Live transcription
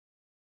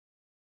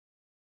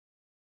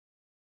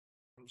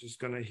I'm just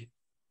going to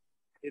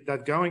get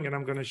that going, and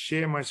I'm going to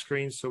share my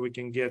screen so we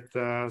can get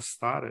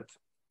started.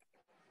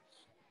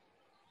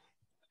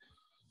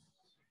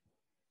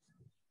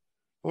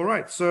 All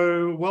right,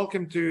 so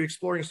welcome to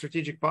Exploring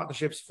Strategic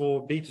Partnerships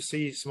for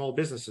B2C Small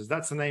Businesses.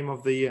 That's the name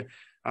of the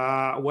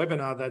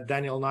webinar that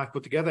Daniel and I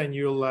put together, and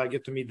you'll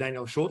get to meet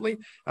Daniel shortly.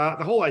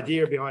 The whole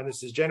idea behind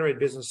this is generate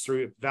business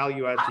through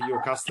value add to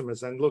your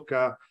customers. And look,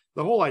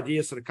 the whole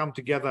idea is sort of come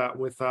together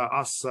with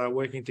us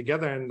working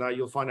together, and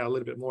you'll find out a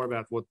little bit more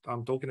about what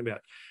I'm talking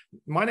about.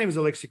 My name is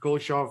Alexei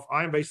Kouleshov.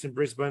 I'm based in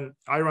Brisbane.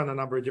 I run a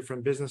number of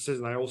different businesses,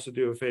 and I also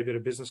do a fair bit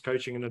of business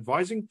coaching and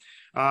advising.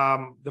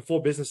 The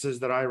 4 businesses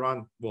that I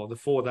run, well, the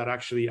 4 that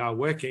actually are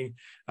working,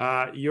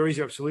 Your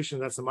Easy Up Solutions,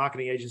 that's a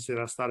marketing agency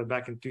that I started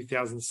back in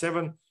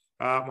 2007.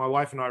 My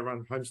wife and I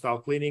run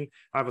homestyle cleaning.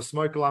 I have a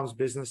smoke alarms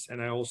business,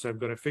 and I also have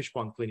got a fish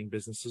pond cleaning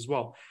business as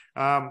well.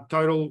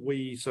 Total,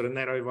 we sort of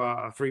net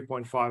over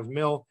 3.5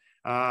 mil,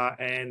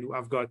 and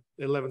I've got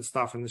 11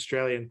 staff in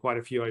Australia and quite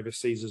a few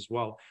overseas as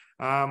well.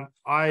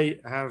 I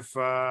have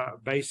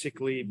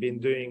basically been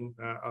doing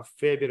a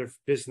fair bit of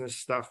business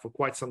stuff for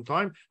quite some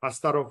time. I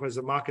started off as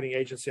a marketing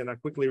agency, and I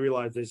quickly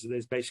realized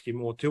there's basically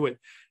more to it.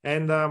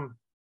 And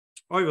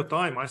over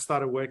time, I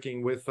started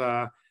working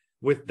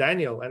with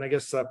Daniel, and I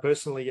guess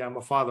personally, I'm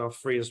a father of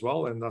 3 as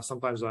well, and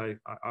sometimes I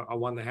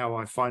wonder how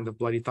I find the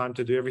bloody time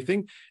to do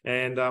everything.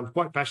 And I'm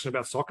quite passionate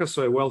about soccer,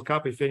 so World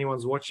Cup, if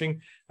anyone's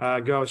watching,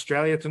 go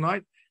Australia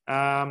tonight.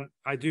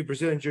 I do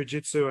Brazilian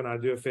Jiu-Jitsu, and I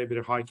do a fair bit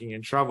of hiking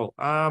and travel.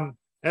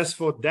 As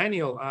for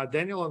Daniel,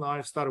 Daniel and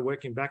I started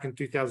working back in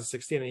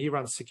 2016, and he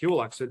runs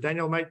Securelux. So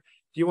Daniel, mate,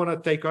 do you want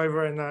to take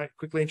over and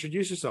quickly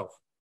introduce yourself?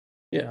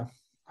 Yeah.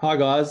 Hi,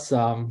 guys.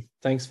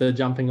 Thanks for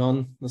jumping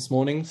on this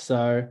morning.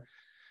 So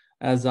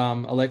as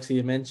Alexei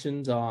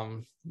mentioned,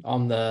 I'm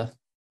the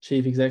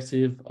Chief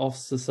Executive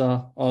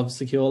Officer of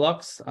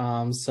Securelux.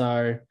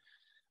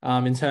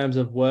 In terms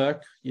of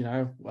work,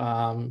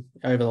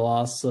 over the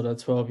last sort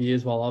of 12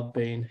 years while I've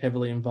been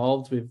heavily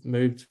involved, we've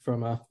moved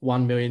from a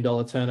 $1 million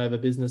turnover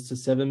business to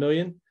 7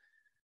 million,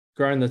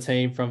 grown the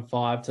team from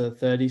 5 to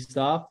 30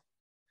 staff.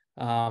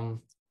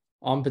 I'm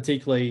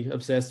particularly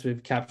obsessed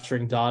with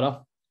capturing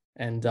data.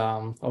 And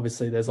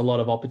obviously, there's a lot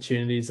of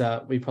opportunities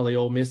that we probably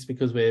all miss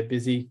because we're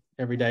busy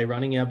every day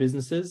running our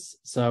businesses.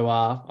 So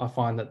I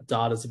find that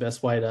data is the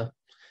best way to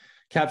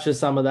capture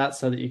some of that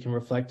so that you can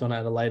reflect on it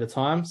at a later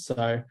time.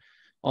 So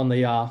on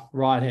the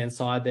right-hand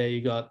side there,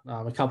 you got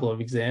a couple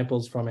of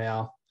examples from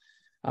our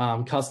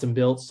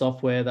custom-built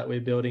software that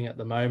we're building at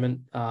the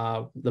moment.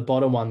 The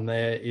bottom one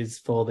there is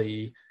for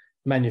the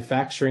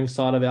manufacturing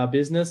side of our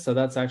business. So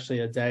that's actually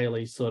a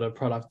daily sort of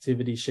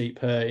productivity sheet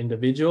per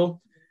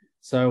individual.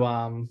 So,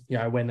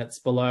 when it's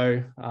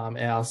below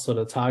our sort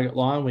of target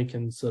line, we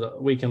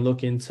can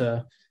look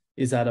into,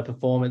 is that a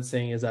performance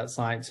thing? Is that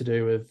something to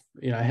do with,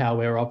 how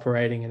we're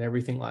operating and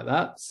everything like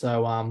that?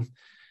 So,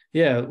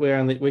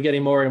 we're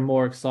getting more and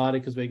more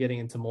excited because we're getting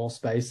into more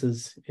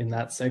spaces in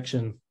that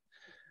section.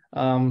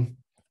 Over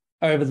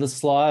the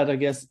slide, I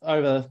guess,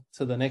 over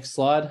to the next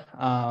slide,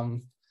 a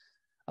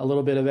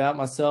little bit about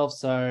myself.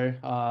 So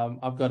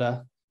I've got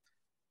a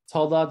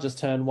toddler, just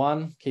turned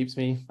 1, keeps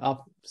me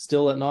up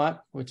still at night,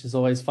 which is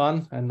always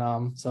fun. And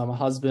so I'm a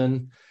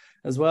husband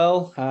as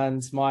well.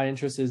 And my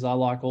interest is I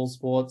like all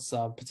sports,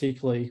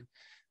 particularly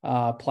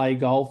play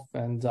golf,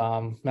 and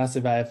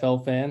massive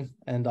AFL fan.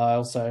 And I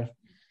also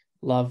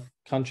love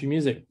country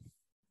music.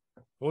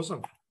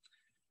 Awesome.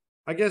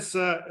 I guess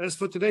as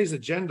for today's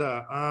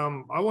agenda,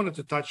 I wanted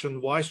to touch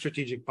on why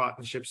strategic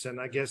partnerships. And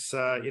I guess,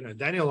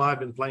 Daniel and I have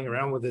been playing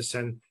around with this,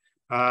 and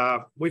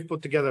we've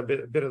put together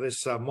a bit of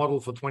this model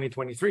for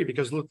 2023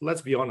 because, look,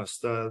 let's be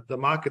honest, the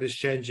market is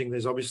changing.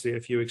 There's obviously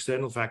a few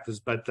external factors,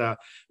 but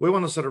we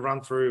want to sort of run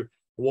through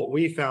what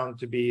we found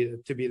to be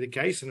the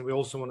case, and we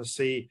also want to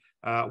see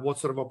what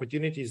sort of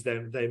opportunities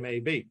they may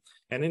be.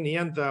 And in the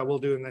end, we'll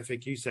do an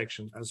FAQ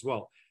section as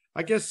well.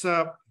 I guess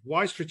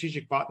why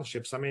strategic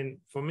partnerships? I mean,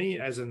 for me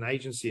as an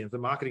agency, as the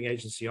marketing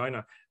agency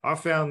owner, I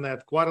found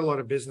that quite a lot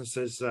of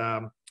businesses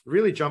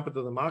really jump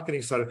into the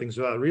marketing side of things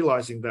without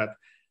realizing that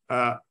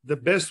the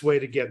best way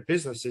to get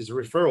business is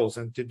referrals.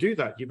 And to do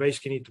that, you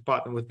basically need to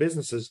partner with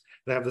businesses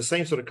that have the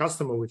same sort of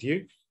customer with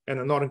you and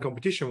are not in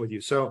competition with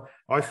you. So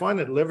I find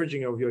that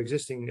leveraging of your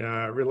existing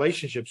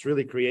relationships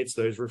really creates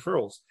those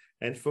referrals.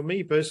 And for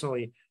me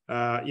personally,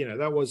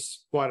 that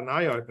was quite an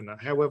eye-opener.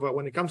 However,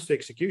 when it comes to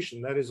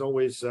execution, that is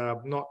always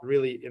not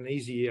really an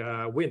easy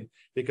win,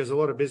 because a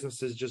lot of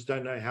businesses just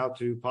don't know how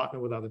to partner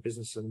with other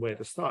businesses and where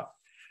to start.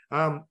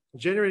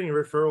 Generating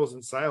referrals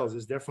and sales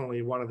is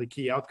definitely one of the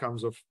key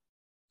outcomes of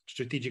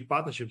strategic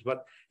partnerships,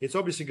 but it's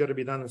obviously got to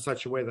be done in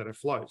such a way that it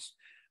flows.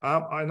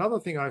 Another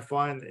thing I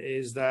find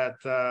is that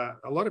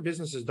a lot of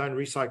businesses don't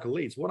recycle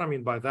leads. What I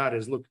mean by that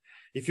is, look,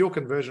 if your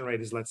conversion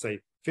rate is, let's say,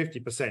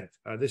 50%,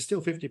 there's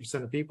still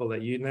 50% of people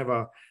that you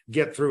never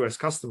get through as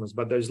customers,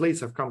 but those leads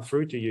have come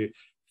through to you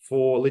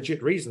for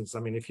legit reasons. I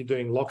mean, if you're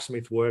doing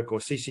locksmith work or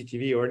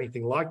CCTV or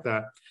anything like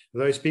that,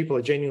 those people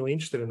are genuinely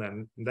interested in that.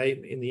 And they,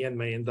 in the end,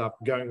 may end up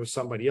going with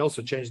somebody else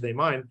or change their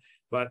mind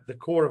but the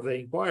core of the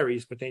inquiry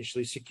is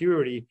potentially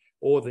security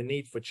or the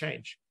need for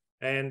change.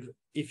 And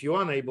if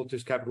you're unable to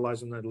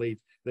capitalize on that lead,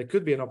 there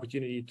could be an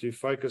opportunity to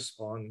focus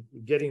on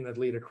getting that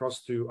lead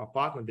across to a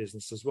partner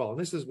business as well. And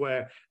this is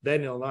where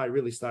Daniel and I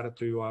really started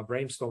to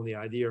brainstorm the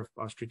idea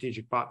of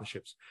strategic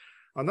partnerships.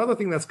 Another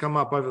thing that's come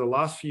up over the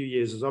last few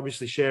years is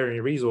obviously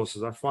sharing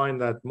resources. I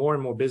find that more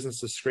and more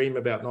businesses scream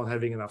about not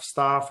having enough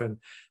staff and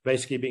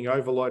basically being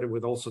overloaded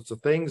with all sorts of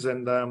things.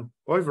 And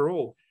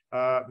overall,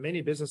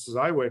 many businesses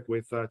I work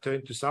with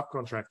turned to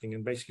subcontracting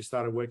and basically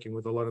started working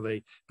with a lot of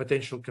the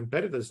potential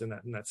competitors in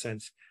that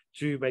sense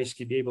to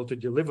basically be able to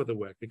deliver the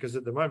work, because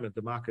at the moment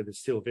the market is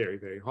still very,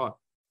 very hot.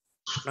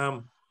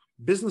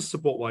 Business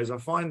support wise, I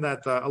find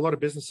that a lot of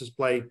businesses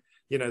play,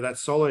 that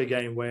solo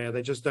game where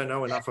they just don't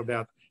know enough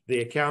about the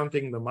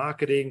accounting, the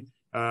marketing,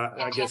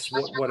 I guess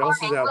what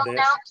else is out there.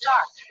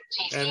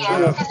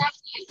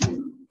 And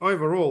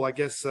overall, I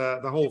guess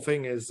the whole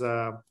thing is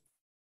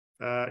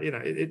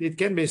it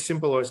can be as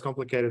simple or as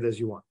complicated as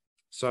you want.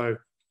 So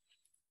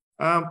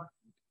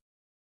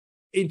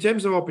in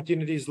terms of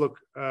opportunities, look,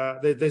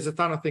 there's a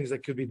ton of things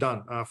that could be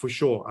done for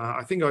sure.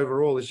 I think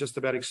overall it's just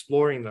about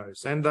exploring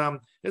those. And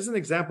as an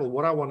example,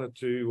 what I wanted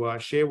to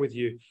share with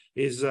you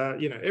is,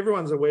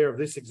 everyone's aware of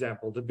this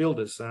example, the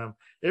builders.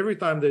 Every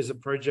time there's a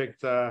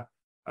project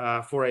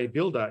for a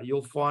builder,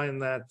 you'll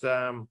find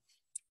that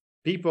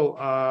people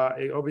are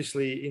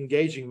obviously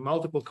engaging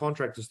multiple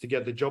contractors to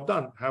get the job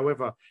done.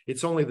 However,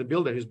 it's only the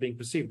builder who's being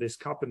perceived. There's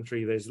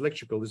carpentry, there's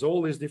electrical, there's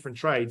all these different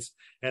trades,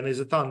 and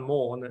there's a ton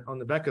more on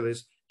the back of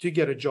this to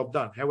get a job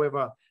done.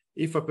 However,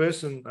 if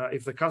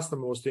the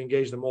customer was to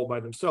engage them all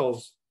by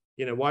themselves,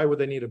 why would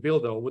they need a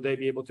builder? Or would they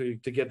be able to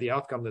get the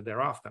outcome that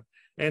they're after?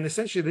 And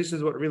essentially, this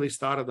is what really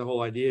started the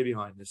whole idea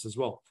behind this as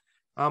well.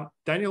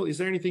 Daniel, is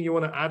there anything you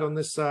want to add on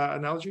this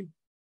analogy?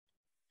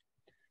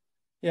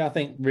 Yeah, I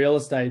think real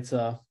estate's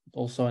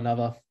also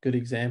another good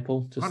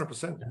example. Just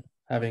 100%.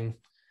 I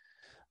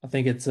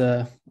think it's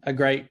a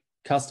great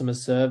customer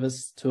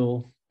service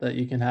tool that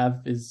you can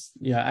have is,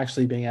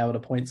 actually being able to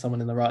point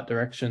someone in the right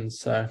direction.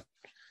 So,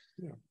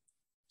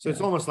 it's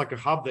almost like a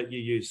hub that you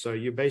use. So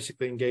you're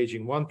basically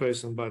engaging one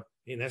person, but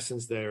in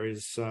essence, there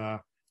is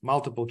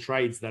multiple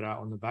trades that are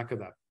on the back of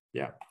that.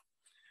 Yeah.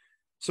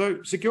 So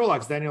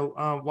Securelux, Daniel,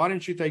 why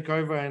don't you take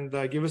over and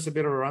give us a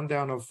bit of a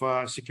rundown of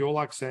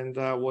Securelux and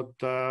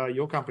what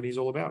your company is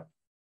all about?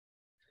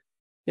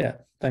 Yeah,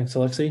 thanks,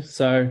 Alexei.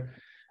 So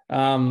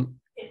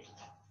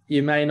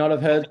you may not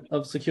have heard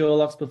of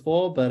Securelux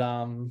before,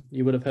 but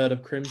you would have heard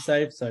of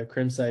CrimSafe. So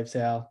CrimSafe's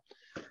our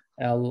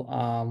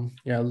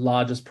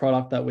largest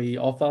product that we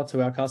offer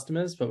to our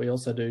customers, but we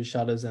also do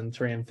shutters and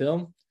 3M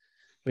film.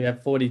 We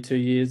have 42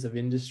 years of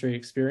industry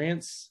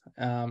experience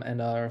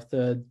and are a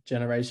third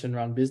generation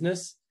run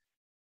business.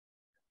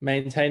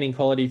 Maintaining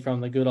quality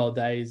from the good old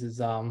days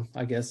is,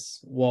 I guess,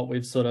 what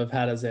we've sort of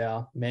had as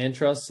our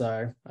mantra.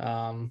 So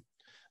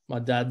my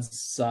dad's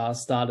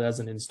started as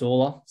an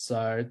installer.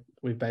 So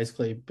we've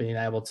basically been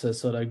able to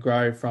sort of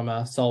grow from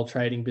a sole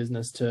trading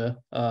business to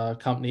a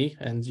company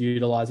and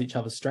utilize each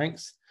other's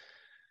strengths.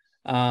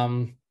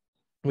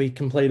 We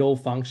complete all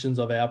functions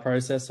of our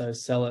process. So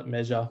sell it,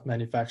 measure,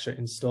 manufacture,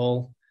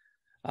 install.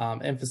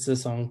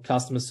 Emphasis on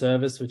customer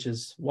service, which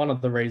is one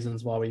of the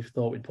reasons why we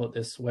thought we'd put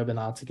this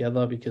webinar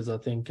together, because I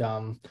think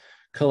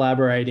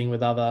collaborating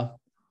with other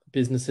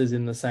businesses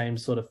in the same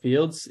sort of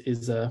fields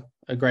is a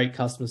great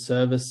customer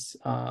service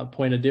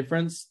point of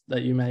difference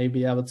that you may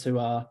be able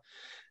to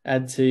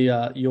add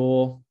to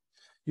your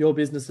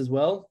business as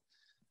well.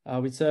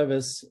 We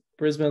service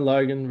Brisbane,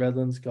 Logan,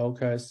 Redlands, Gold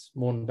Coast,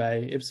 Moreton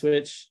Bay,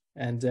 Ipswich,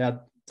 and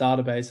our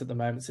database at the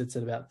moment sits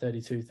at about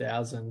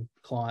 32,000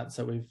 clients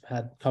that we've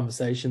had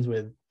conversations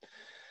with.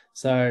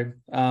 So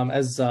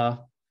as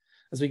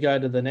we go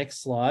to the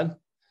next slide,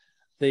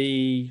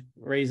 the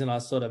reason I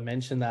sort of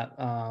mentioned that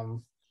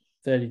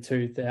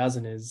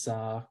 32,000 is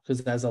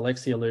because, as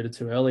Alexei alluded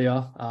to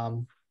earlier,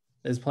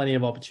 there's plenty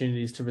of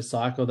opportunities to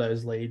recycle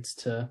those leads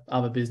to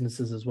other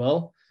businesses as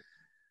well.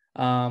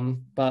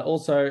 But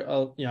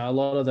also, a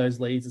lot of those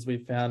leads, as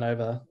we've found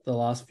over the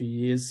last few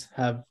years,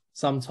 have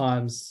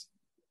sometimes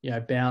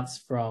bounce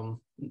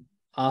from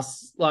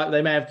us. Like,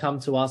 they may have come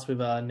to us with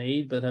a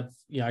need, but have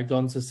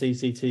gone to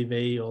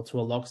CCTV or to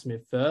a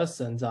locksmith first,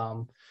 and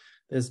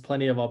there's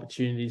plenty of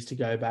opportunities to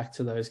go back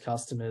to those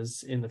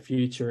customers in the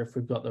future if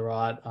we've got the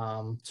right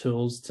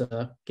tools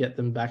to get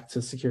them back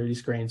to security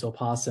screens or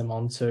pass them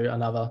on to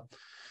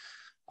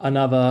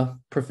another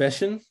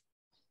profession.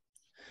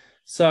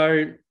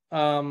 So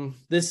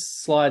this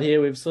slide here,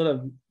 we've sort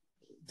of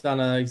done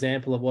an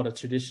example of what a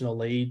traditional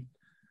lead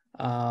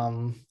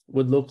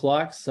would look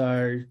like.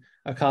 So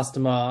a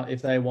customer,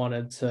 if they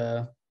wanted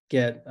to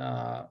get,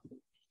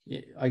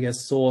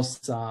 source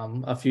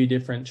a few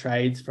different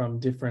trades from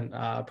different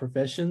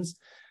professions,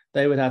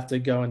 they would have to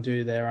go and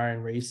do their own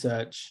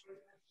research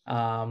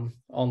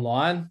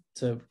online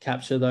to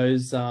capture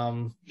those,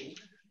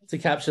 to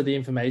capture the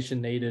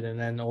information needed, and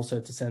then also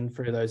to send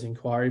through those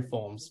inquiry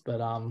forms.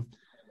 But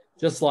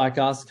just like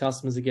us,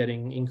 customers are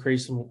getting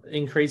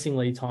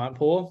increasingly time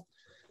poor.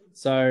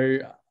 So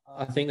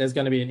I think there's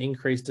going to be an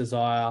increased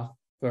desire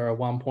for a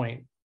one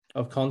point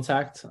of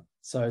contact.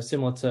 So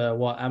similar to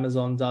what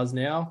Amazon does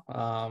now.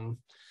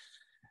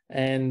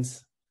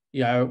 And,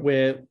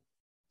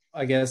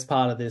 I guess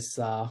part of this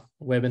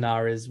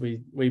webinar is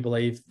we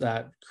believe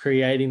that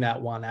creating that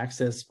one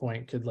access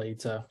point could lead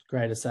to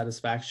greater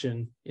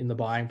satisfaction in the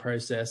buying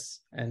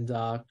process and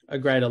a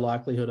greater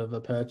likelihood of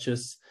a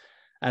purchase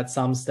at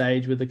some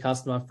stage with the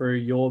customer through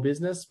your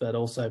business, but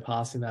also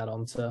passing that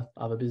on to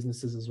other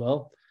businesses as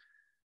well.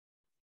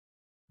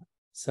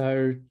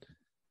 So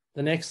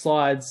the next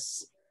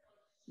slide's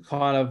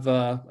kind of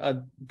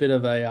a bit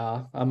of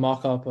a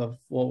mock-up of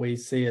what we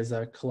see as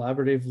a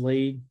collaborative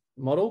lead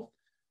model.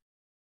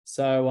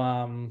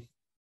 So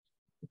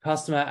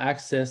customer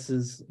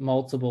accesses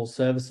multiple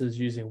services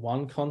using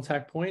one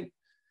contact point.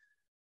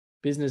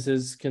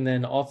 Businesses can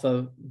then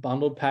offer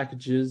bundled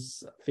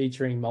packages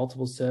featuring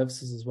multiple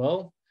services as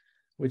well,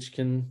 which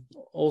can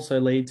also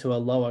lead to a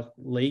lower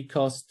lead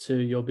cost to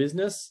your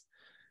business,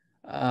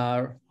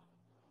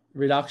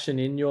 reduction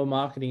in your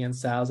marketing and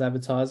sales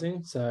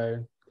advertising,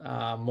 so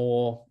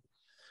more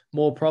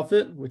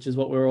profit, which is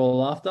what we're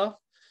all after,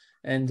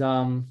 and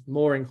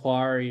more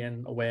inquiry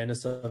and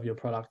awareness of your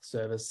product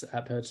service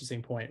at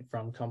purchasing point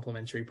from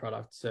complementary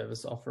product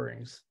service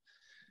offerings.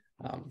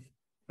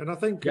 And I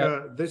think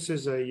this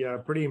is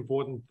a pretty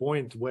important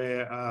point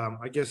where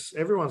I guess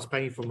everyone's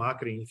paying for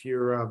marketing. If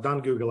you've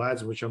done Google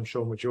Ads, which I'm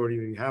sure majority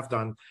of you have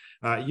done,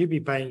 you'd be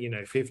paying,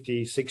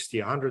 $50,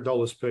 $60,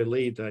 $100 per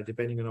lead,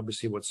 depending on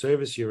obviously what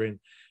service you're in.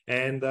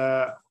 And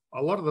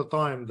a lot of the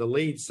time, the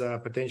leads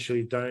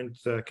potentially don't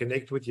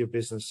connect with your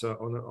business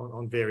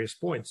on various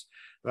points.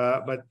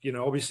 But,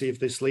 obviously, if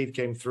this lead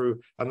came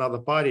through another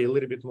party, a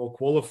little bit more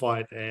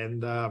qualified,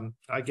 and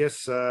I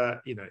guess,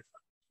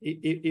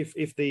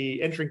 if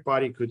the entering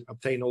party could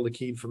obtain all the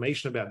key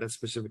information about that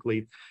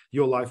specifically,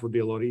 your life would be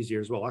a lot easier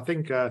as well. I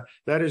think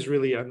that is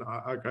really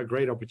a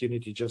great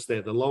opportunity just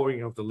there, the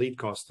lowering of the lead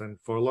cost. And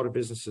for a lot of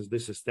businesses,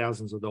 this is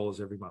thousands of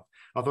dollars every month.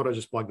 I thought I'd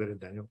just plug that in,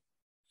 Daniel.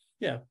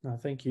 Yeah, no,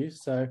 thank you.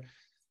 So,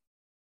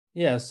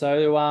 as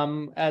we're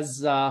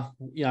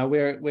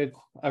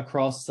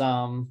across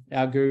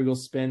our Google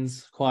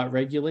spends quite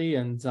regularly,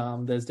 and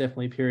there's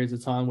definitely periods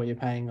of time where you're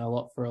paying a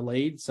lot for a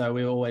lead. So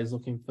we're always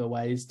looking for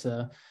ways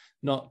to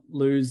not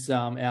lose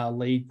our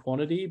lead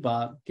quantity,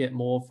 but get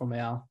more from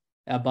our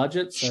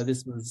budget. So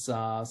this was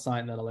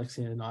something that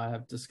Alexei and I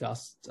have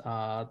discussed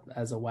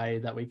as a way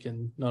that we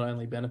can not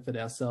only benefit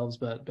ourselves,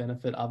 but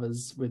benefit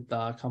others with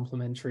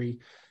complementary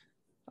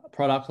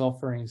product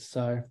offerings.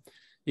 So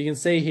you can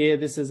see here,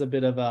 this is a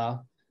bit of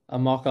a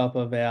mock-up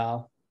of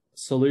our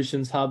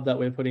solutions hub that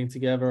we're putting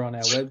together on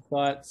our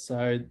website.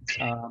 So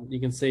you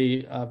can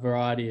see a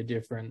variety of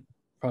different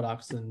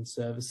products and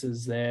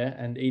services there,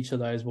 and each of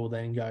those will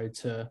then go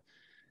to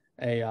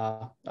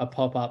a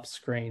pop-up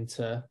screen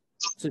to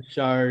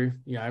show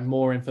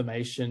more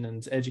information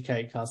and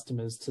educate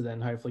customers to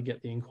then hopefully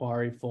get the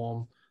inquiry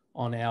form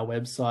on our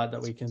website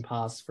that we can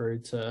pass through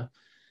to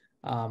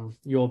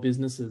your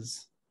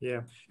businesses.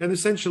 Yeah, and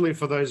essentially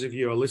for those of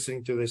you who are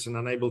listening to this and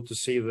unable to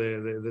see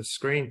the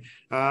screen,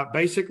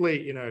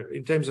 basically,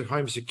 in terms of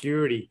home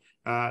security,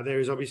 there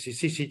is obviously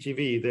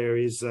CCTV, there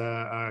is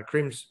a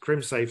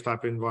crim safe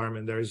type of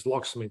environment, there is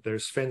locksmith,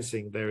 there's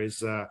fencing, there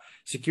is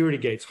security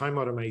gates, home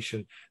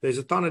automation. There's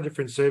a ton of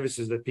different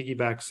services that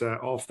piggybacks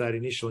off that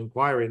initial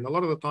inquiry. And a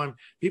lot of the time,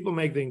 people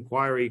make the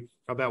inquiry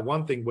about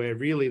one thing where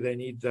really they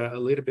need a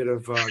little bit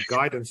of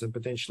guidance and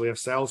potentially a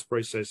sales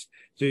process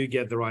to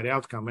get the right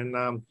outcome. And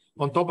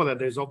on top of that,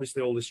 there's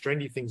obviously all these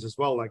trendy things as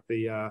well, like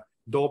the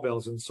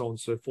doorbells and so on and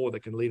so forth,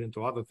 that can lead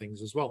into other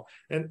things as well.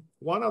 And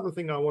one other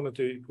thing I wanted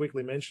to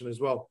quickly mention as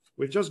well,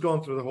 we've just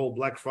gone through the whole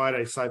Black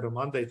Friday, Cyber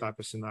Monday type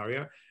of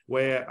scenario,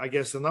 where I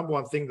guess the number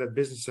one thing that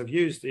businesses have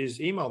used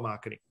is email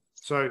marketing.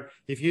 So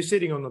if you're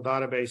sitting on a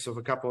database of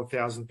a couple of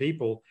thousand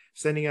people,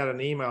 sending out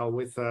an email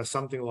with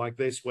something like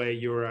this, where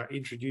you're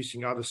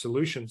introducing other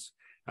solutions,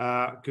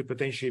 could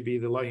potentially be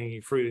the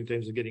low-hanging fruit in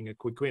terms of getting a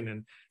quick win.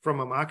 And from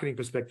a marketing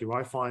perspective,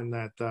 I find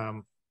that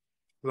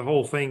the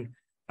whole thing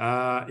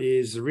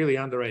is really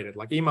underrated.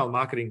 Like email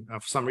marketing,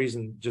 for some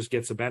reason, just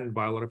gets abandoned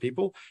by a lot of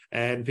people.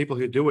 And people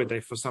who do it, they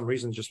for some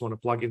reason just want to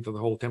plug into the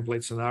whole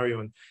template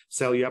scenario and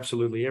sell you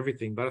absolutely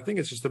everything. But I think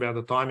it's just about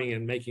the timing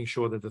and making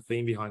sure that the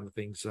theme behind the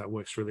things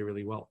works really,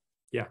 really well.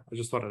 Yeah, I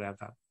just thought I'd add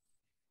that.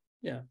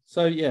 Yeah.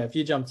 So if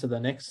you jump to the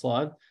next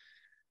slide,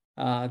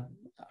 I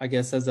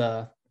guess as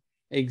a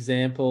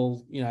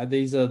example,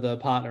 these are the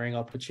partnering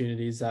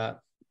opportunities that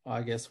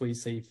I guess we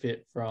see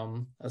fit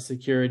from a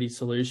security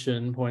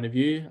solution point of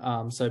view.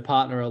 So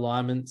partner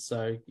alignment.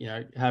 So,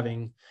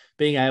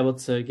 being able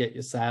to get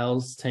your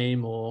sales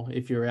team, or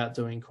if you're out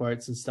doing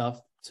quotes and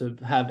stuff, to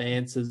have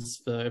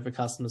answers for if a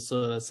customer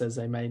sort of says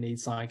they may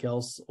need something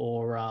else,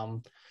 or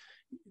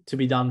to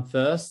be done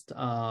first.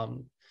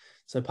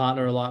 So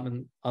partner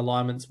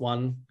alignment's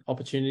one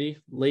opportunity.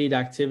 Lead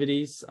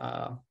activities.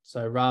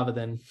 So rather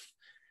than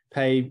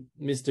pay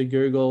Mr.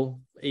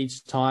 Google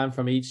each time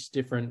from each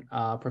different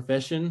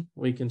profession,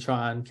 we can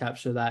try and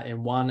capture that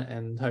in one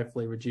and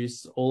hopefully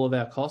reduce all of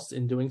our costs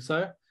in doing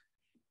so.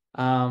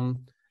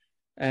 And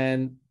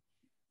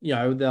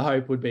the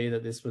hope would be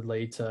that this would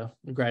lead to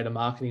greater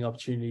marketing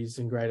opportunities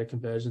and greater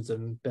conversions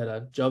and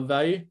better job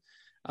value.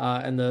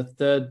 And the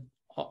third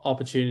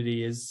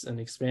opportunity is an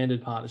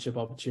expanded partnership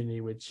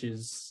opportunity, which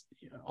is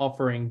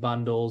offering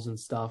bundles and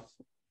stuff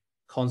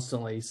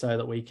constantly so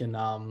that we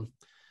can,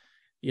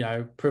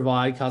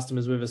 provide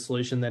customers with a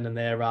solution then and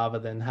there rather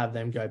than have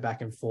them go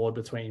back and forward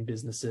between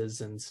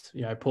businesses and,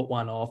 put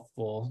one off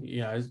or,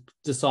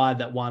 decide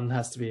that one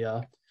has to be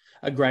a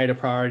greater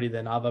priority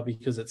than other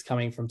because it's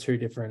coming from two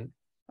different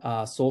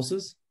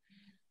sources.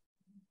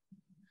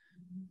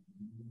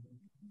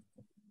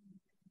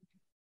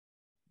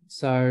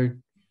 So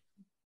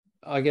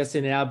I guess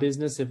in our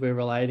business, if we're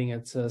relating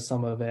it to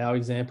some of our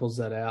examples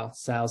that our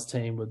sales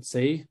team would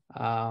see,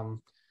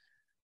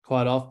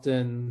 quite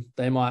often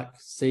they might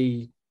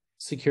see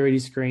security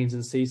screens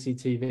and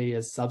CCTV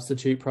as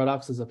substitute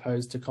products as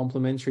opposed to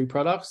complementary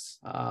products.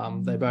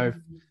 They both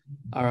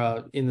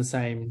are in the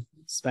same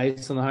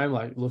space on the home,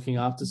 like looking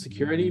after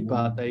security,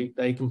 but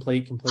they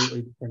complete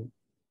completely different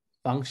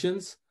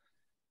functions.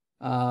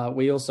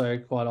 We also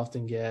quite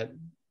often get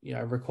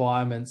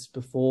requirements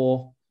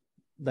before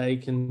they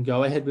can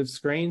go ahead with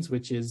screens,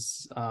 which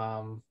is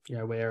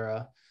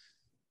where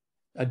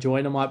a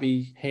joiner might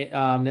be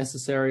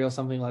necessary or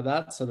something like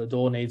that. So the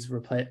door needs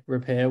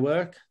repair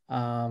work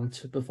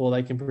before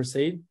they can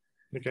proceed.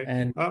 Okay.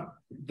 And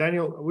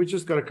Daniel, we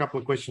just got a couple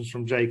of questions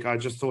from Jake. I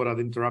just thought I'd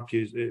interrupt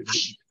you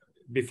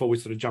before we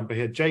sort of jump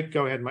ahead. Jake,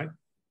 go ahead, mate.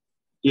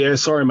 Yeah,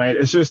 sorry, mate.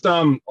 It's just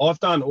I've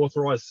done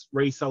authorized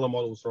reseller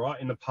models, right,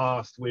 in the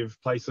past with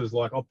places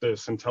like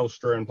Optus and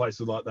Telstra and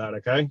places like that,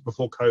 okay,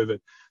 before COVID.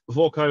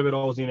 Before COVID,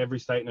 I was in every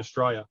state in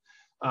Australia.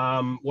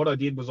 What I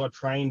did was I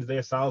trained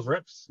their sales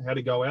reps how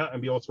to go out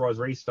and be authorized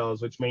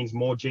resellers, which means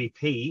more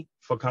GP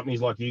for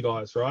companies like you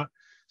guys, right?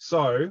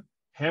 So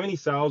how many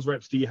sales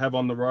reps do you have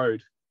on the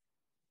road?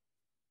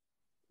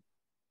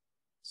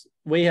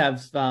 We have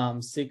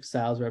 6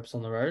 sales reps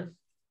on the road.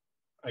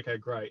 Okay,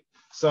 great.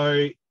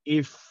 So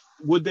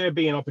would there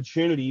be an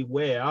opportunity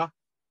where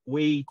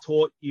we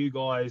taught you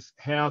guys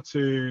how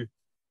to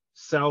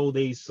sell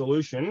these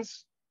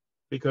solutions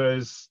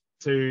because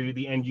to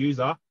the end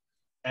user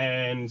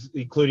and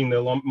including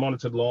the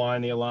monitored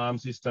line, the alarm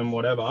system,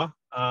 whatever,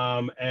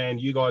 and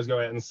you guys go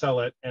out and sell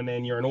it and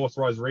then you're an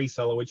authorized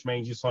reseller, which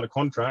means you sign a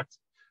contract,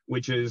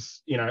 which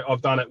is,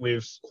 I've done it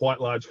with quite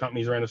large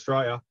companies around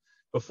Australia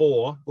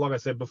before. Like I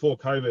said, before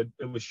COVID,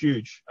 it was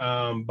huge.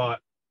 But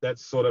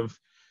that's sort of,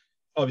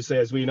 obviously,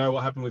 as we know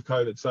what happened with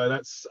COVID. So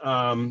that's,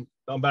 I'm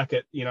back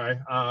at,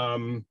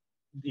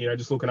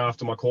 just looking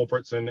after my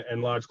corporates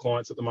and large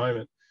clients at the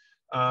moment.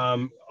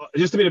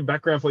 Just a bit of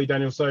background for you,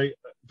 Daniel. So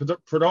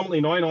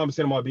predominantly 99%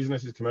 of my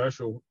business is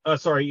commercial.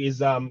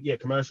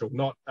 Commercial,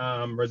 not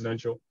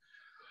residential.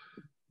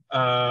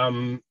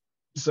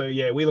 So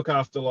yeah, we look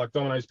after like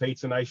Domino's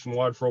Pizza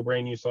nationwide for all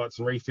brand new sites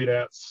and refit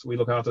outs. We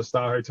look after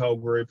Star Hotel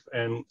Group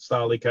and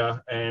Star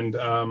Liquor and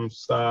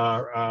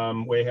Star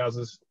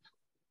Warehouses.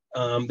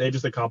 They're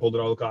just a couple that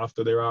I look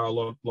after. There are a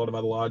lot of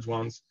other large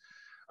ones.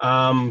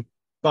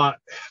 But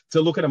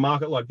to look at a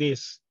market like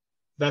this,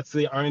 that's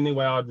the only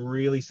way I'd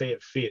really see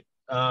it fit,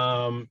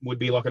 would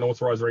be like an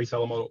authorized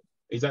reseller model.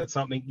 Is that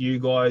something you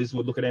guys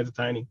would look at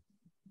entertaining?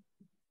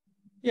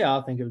 Yeah,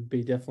 I think it would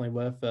be definitely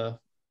worth a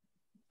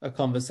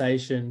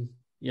conversation,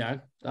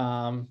 at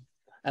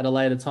a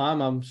later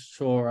time. I'm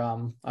sure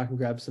I can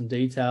grab some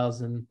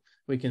details and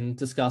we can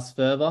discuss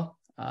further.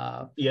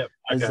 Yeah.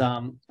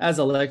 Okay. As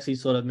Alexei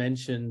sort of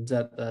mentioned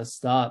at the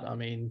start, I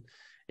mean,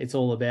 it's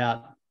all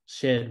about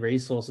shared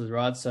resources,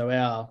 right? So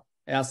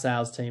our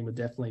sales team would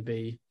definitely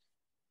be,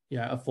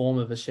 a form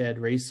of a shared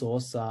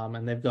resource,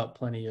 and they've got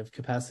plenty of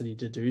capacity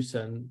to do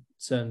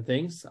certain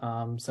things.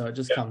 So it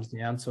just comes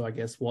down to, I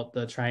guess, what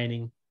the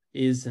training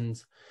is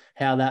and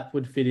how that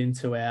would fit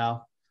into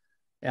our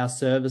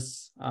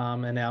service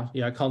and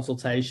our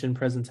consultation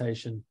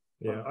presentation.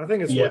 Yeah, I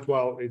think it's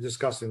worthwhile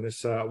discussing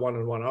this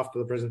one-on-one after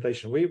the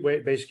presentation. We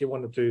basically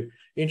wanted to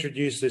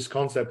introduce this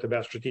concept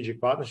about strategic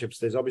partnerships.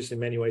 There's obviously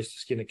many ways to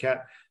skin a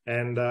cat.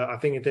 And I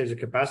think in terms of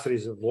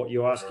capacities of what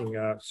you're asking,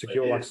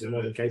 Securelux is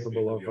more than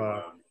capable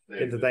of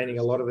entertaining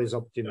a lot of these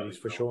opportunities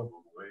for sure.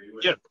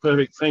 Yeah,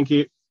 perfect. Thank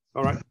you.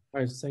 All right.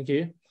 Thank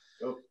you.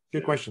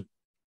 Good question.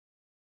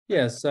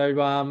 Yeah,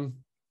 so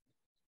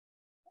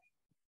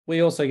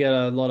we also get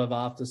a lot of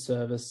after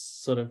service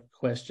sort of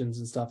questions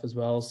and stuff as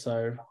well.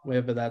 So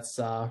whether that's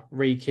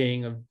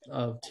rekeying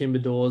of timber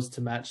doors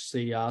to match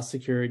the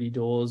security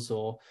doors,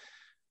 or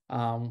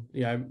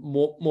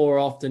more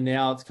often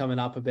now it's coming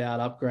up about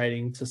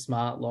upgrading to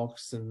smart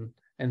locks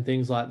and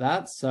things like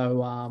that.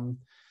 So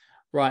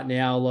right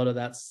now a lot of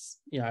that's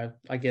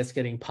I guess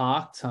getting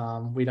parked.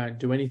 We don't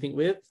do anything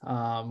with.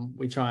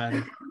 We try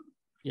and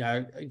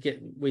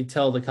we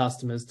tell the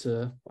customers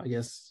to, I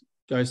guess,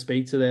 go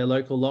speak to their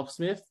local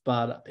locksmith,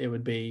 but it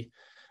would be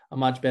a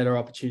much better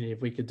opportunity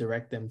if we could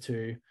direct them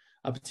to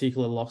a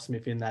particular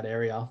locksmith in that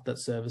area that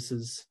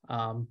services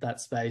that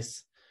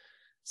space.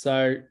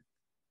 So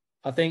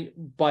I think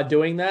by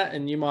doing that,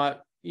 and you might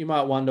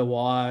wonder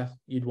why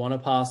you'd want to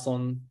pass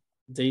on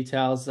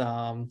details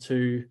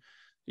to,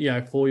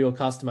 for your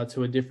customer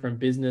to a different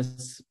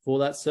business for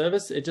that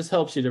service. It just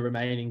helps you to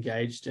remain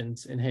engaged and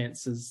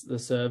enhances the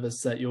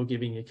service that you're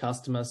giving your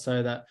customer,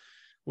 so that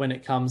when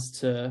it comes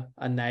to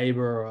a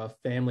neighbor or a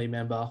family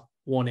member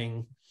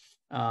wanting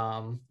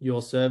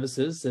your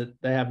services,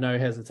 that they have no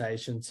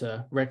hesitation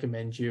to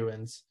recommend you,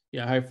 and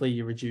hopefully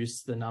you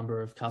reduce the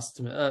number of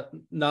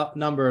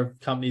number of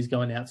companies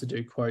going out to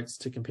do quotes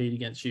to compete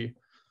against you.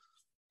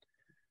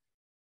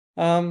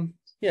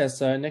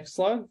 So next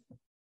slide.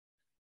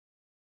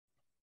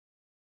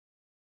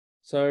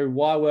 So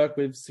why work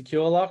with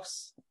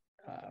Securelux?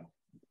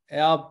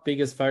 Our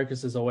biggest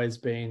focus has always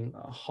been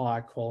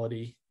high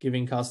quality,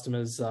 giving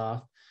customers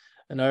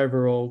an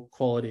overall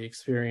quality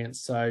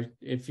experience. So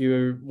if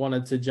you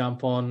wanted to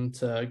jump on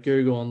to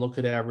Google and look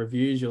at our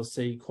reviews, you'll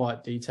see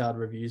quite detailed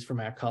reviews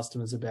from our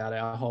customers about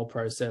our whole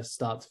process,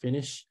 start to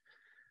finish.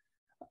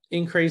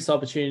 Increase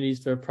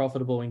opportunities for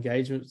profitable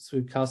engagements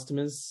with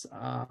customers,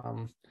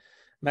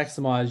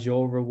 maximize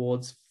your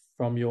rewards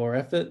from your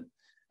effort,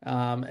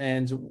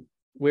 and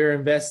we're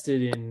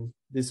invested in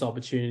this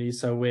opportunity,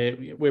 so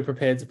we're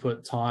prepared to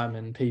put time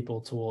and people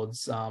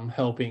towards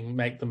helping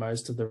make the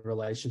most of the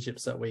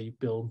relationships that we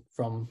build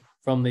from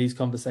these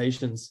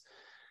conversations.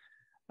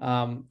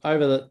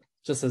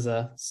 Just as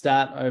a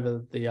stat,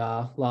 over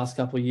the last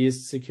couple of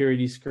years,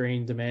 security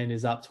screen demand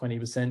is up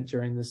 20%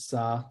 during this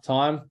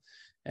time,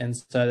 and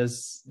so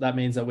that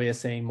means that we are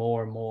seeing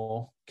more and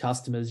more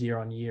customers year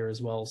on year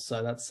as well.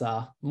 So that's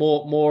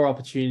more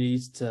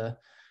opportunities to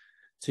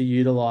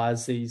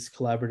utilize these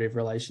collaborative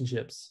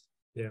relationships.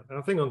 Yeah, and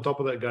I think on top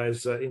of that,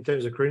 guys, in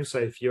terms of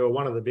CrimSafe, you're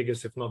one of the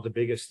biggest, if not the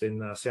biggest,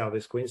 in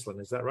Southeast Queensland.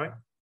 Is that right?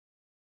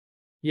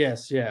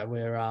 Yes, yeah,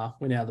 we're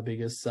now the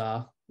biggest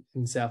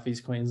in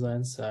Southeast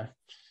Queensland. So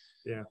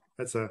yeah,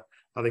 that's I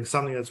think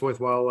something that's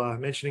worthwhile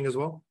mentioning as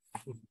well.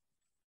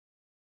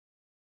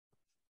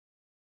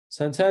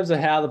 So in terms of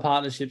how the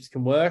partnerships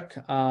can work,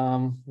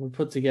 we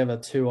put together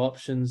two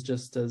options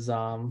just as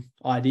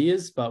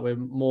ideas, but we're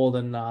more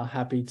than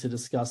happy to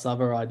discuss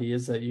other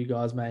ideas that you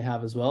guys may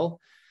have as well.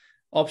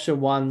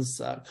 Option one's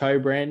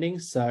co-branding,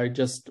 so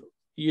just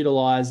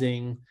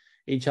utilizing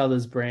each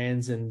other's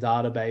brands and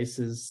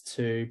databases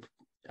to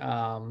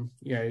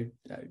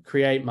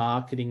create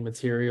marketing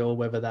material,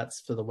 whether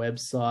that's for the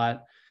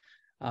website,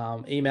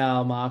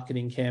 email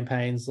marketing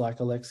campaigns like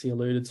Alexei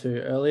alluded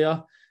to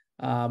earlier,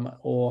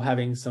 or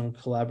having some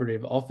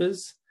collaborative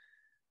offers.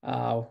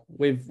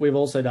 We've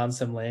also done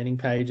some landing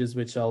pages,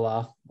 which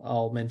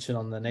I'll mention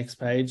on the next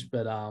page,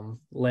 but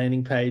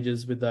landing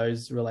pages with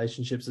those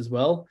relationships as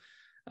well.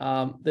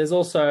 There's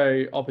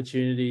also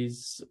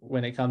opportunities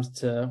when it comes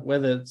to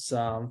whether it's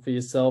for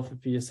yourself or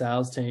for your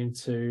sales team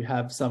to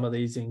have some of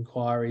these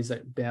inquiries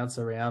that bounce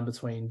around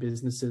between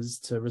businesses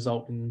to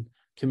result in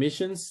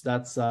commissions.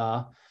 That's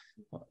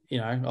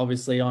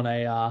obviously on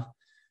a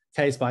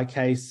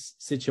case-by-case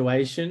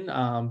situation,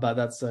 but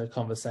that's a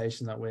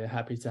conversation that we're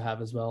happy to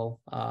have as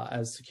well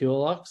as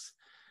Securelux.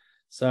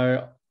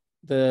 So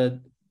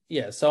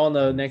on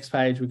the next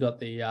page, we've got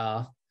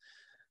the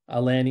a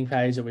landing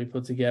page that we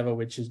put together,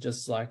 which is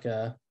just like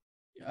a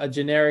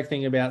generic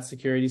thing about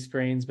security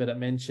screens, but it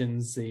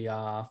mentions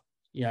the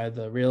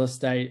the real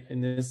estate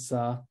in this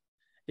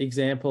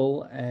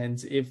example.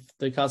 And if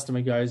the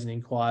customer goes and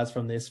inquires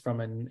from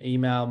an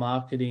email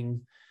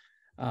marketing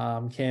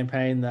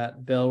campaign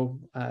that Bell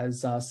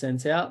has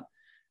sent out,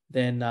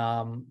 then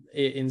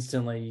it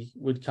instantly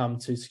would come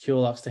to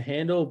Securelux to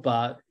handle,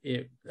 but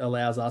it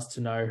allows us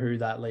to know who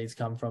that leads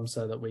come from,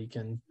 so that we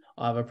can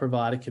either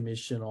provide a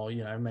commission or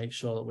make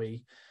sure that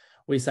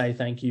we say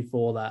thank you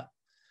for that.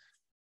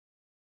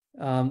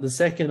 The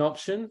second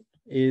option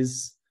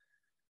is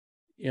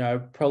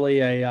probably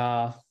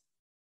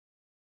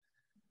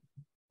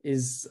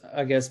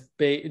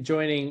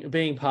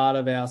being part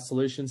of our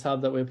solutions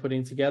hub that we're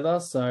putting together.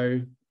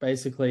 So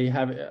basically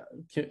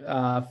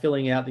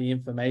filling out the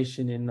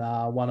information in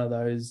one of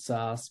those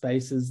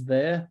spaces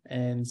there,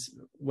 and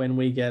when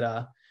we get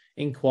a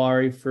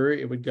inquiry through,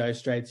 it would go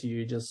straight to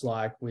you, just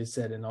like we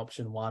said in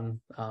option one.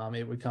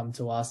 It would come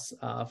to us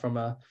from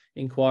a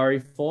inquiry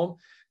form.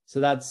 So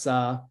that's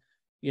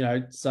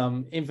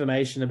some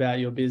information about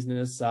your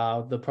business,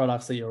 the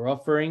products that you're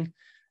offering,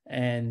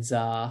 and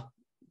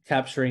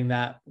capturing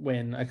that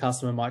when a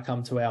customer might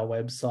come to our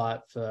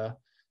website for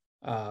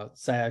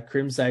say a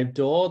CrimSafe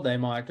door. They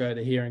might go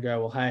to here and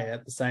go, well, hey,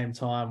 at the same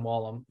time,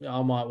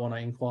 I might want to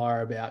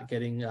inquire about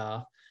getting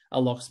a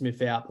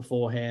locksmith out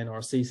beforehand, or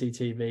a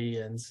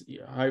CCTV, and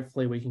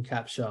hopefully we can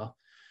capture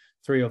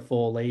 3 or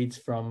 4 leads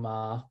from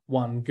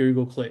one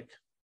Google click.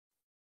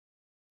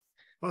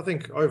 I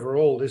think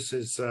overall this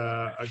is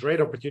a great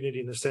opportunity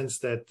in the sense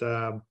that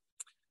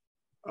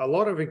a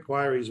lot of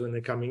inquiries, when they're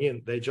coming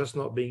in, they're just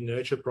not being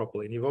nurtured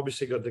properly. And you've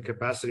obviously got the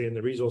capacity and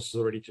the resources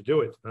already to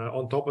do it.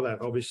 On top of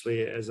that,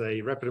 obviously, as a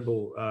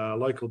reputable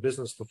local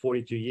business for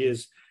 42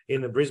 years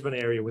in the Brisbane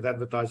area with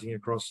advertising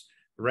across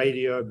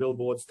radio,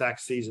 billboards,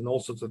 taxis, and all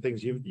sorts of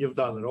things, you've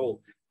done it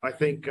all. I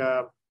think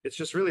it's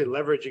just really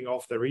leveraging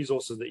off the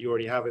resources that you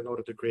already have in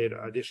order to create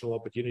additional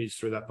opportunities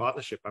through that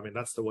partnership. I mean,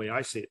 that's the way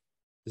I see it.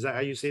 Is that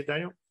how you see it,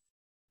 Daniel?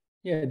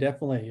 Yeah,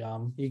 definitely.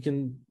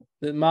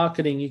 The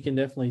marketing you can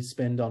definitely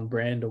spend on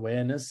brand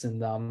awareness,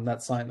 and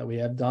that's something that we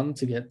have done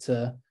to get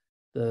to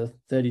the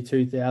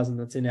 32,000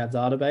 that's in our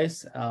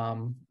database.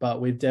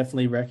 But we've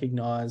definitely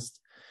recognized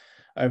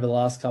over the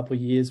last couple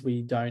of years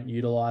we don't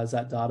utilize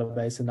that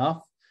database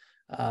enough.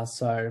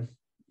 So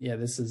yeah,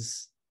 this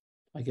is,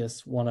 I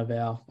guess, one of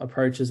our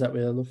approaches that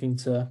we're looking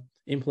to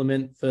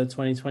implement for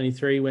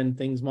 2023 when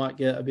things might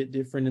get a bit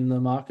different in the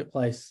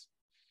marketplace.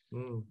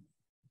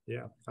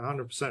 Yeah,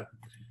 100%.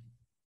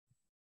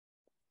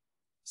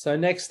 So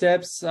next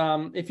steps,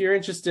 if you're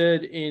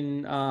interested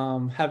in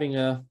having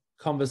a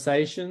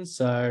conversation,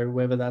 so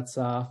whether that's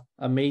a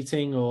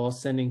meeting or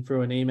sending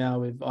through an email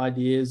with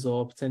ideas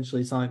or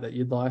potentially something that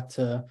you'd like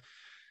to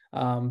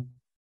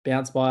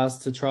bounce by us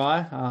to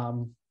try,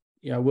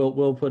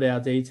 we'll put our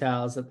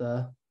details at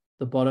the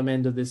bottom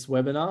end of this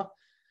webinar.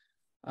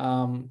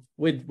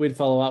 We'd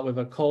follow up with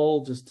a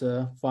call just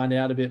to find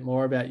out a bit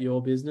more about your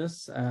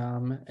business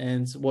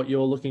and what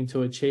you're looking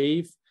to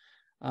achieve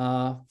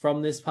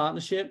from this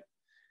partnership.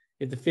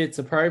 If the fit's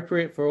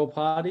appropriate for all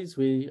parties,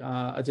 we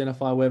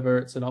identify whether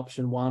it's an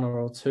option 1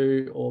 or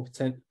 2, or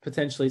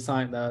potentially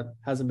something that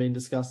hasn't been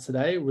discussed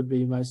today would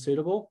be most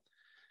suitable.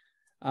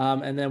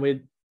 And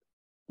then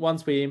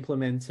once we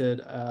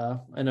implemented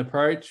an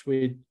approach,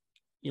 we'd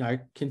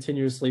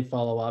continuously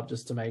follow up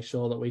just to make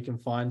sure that we can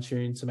fine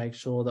tune, to make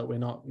sure that we're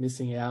not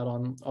missing out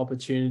on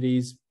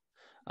opportunities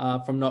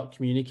from not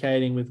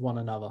communicating with one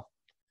another.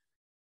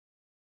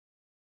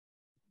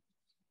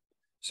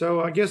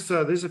 So I guess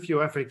there's a few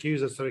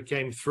FAQs that sort of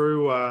came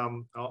through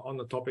on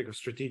the topic of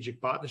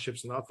strategic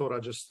partnerships, and I thought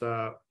I'd just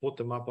put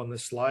them up on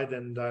this slide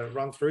and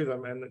run through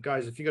them. And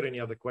guys, if you got any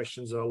other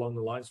questions along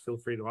the lines, feel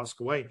free to ask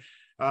away.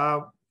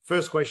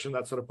 First question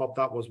that sort of popped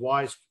up was,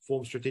 why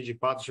form strategic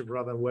partnership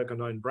rather than work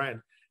on own brand?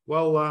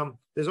 Well,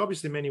 there's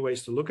obviously many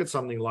ways to look at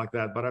something like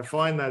that, but I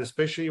find that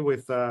especially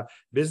with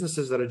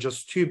businesses that are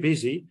just too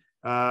busy,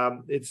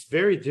 it's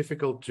very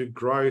difficult to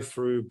grow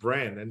through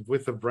brand. And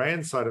with the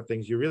brand side of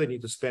things, you really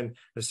need to spend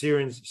a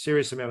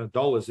serious amount of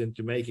dollars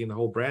into making the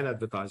whole brand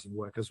advertising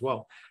work as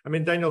well. I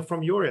mean, Daniel,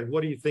 from your end,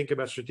 what do you think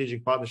about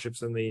strategic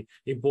partnerships and the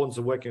importance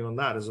of working on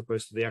that as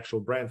opposed to the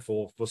actual brand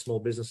for small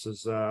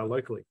businesses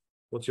locally?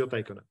 What's your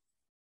take on it?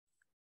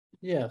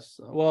 Yes,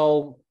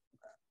 well,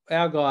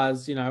 our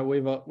guys,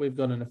 we've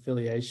got an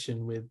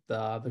affiliation with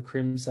the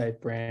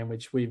CrimSafe brand,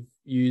 which we've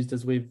used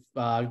as we've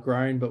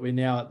grown, but we're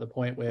now at the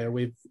point where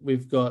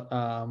we've got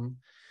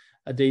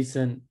a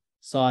decent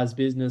sized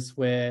business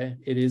where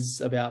it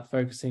is about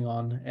focusing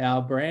on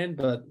our brand,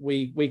 but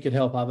we could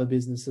help other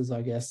businesses,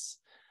 I guess,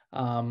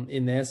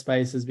 in their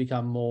spaces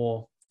become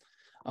more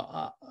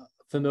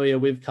familiar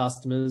with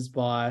customers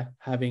by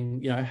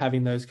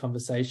having those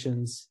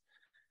conversations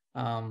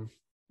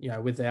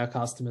with our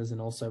customers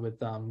and also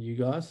with you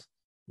guys.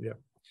 Yeah.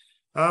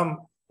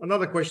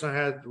 Another question I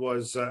had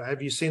was,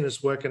 have you seen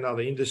this work in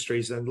other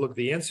industries? And look,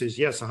 the answer is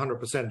yes,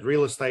 100%.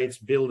 Real estate,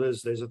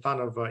 builders, there's a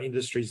ton of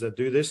industries that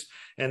do this,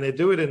 and they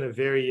do it in a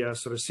very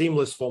sort of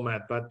seamless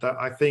format. But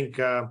I think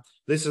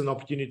this is an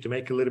opportunity to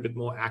make it a little bit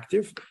more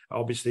active,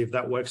 obviously, if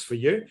that works for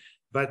you.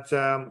 But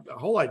the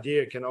whole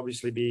idea can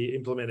obviously be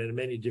implemented in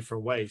many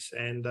different ways.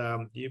 And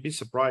you'd be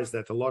surprised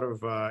that a lot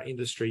of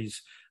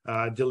industries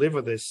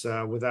deliver this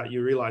without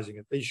you realizing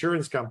it.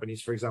 Insurance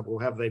companies, for example,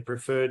 have their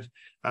preferred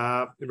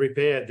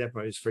repair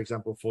depots, for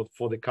example,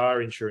 for the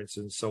car insurance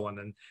and so on.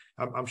 And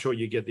I'm sure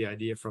you get the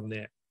idea from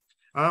there.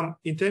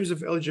 In terms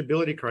of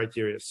eligibility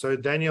criteria, so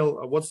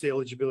Daniel, what's the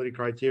eligibility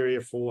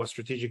criteria for a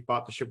strategic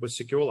partnership with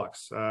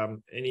Securelux?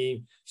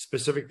 Any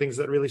specific things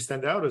that really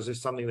stand out, or is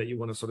this something that you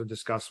want to sort of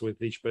discuss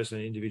with each person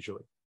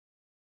individually?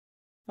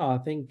 I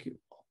think,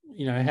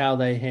 how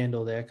they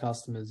handle their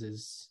customers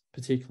is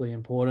particularly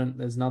important.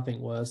 There's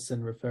nothing worse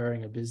than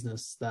referring a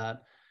business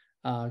that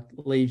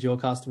leaves your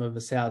customer with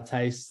a sour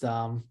taste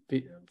from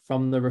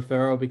the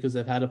referral because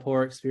they've had a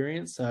poor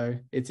experience. So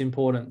it's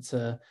important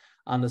to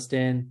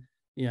understand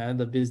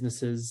the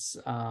business's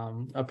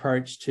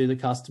approach to the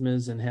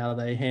customers and how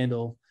they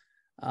handle,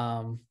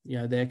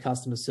 their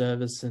customer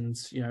service, and,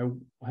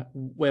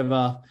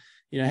 whether,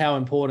 how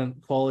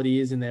important quality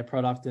is in their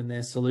product and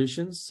their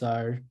solutions.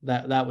 So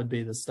that would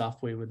be the stuff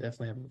we would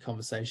definitely have a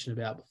conversation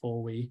about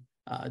before we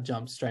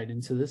jump straight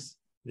into this.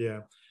 Yeah.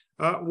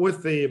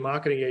 With the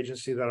marketing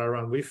agency that I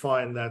run, we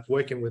find that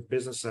working with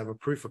business to have a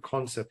proof of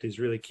concept is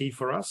really key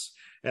for us.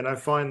 And I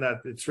find that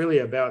it's really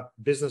about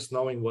business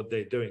knowing what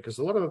they're doing, because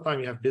a lot of the time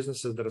you have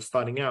businesses that are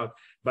starting out,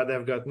 but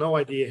they've got no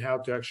idea how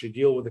to actually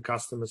deal with the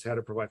customers, how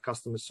to provide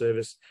customer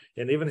service,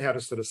 and even how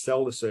to sort of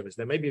sell the service.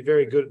 They may be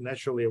very good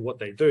naturally at what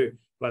they do,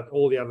 but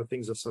all the other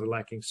things are sort of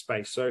lacking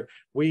space. So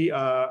we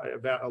are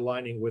about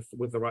aligning with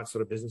the right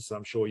sort of business.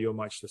 I'm sure you're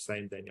much the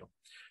same, Daniel.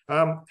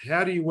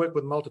 How do you work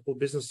with multiple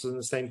businesses in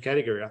the same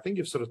category? I think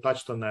you've sort of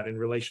touched on that in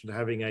relation to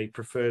having a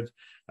preferred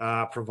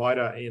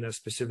provider in a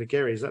specific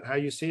area. Is that how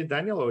you see it,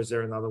 Daniel, or is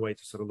there another way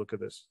to sort of look at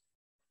this?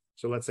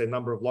 So let's say a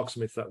number of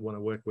locksmiths that want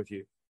to work with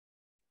you.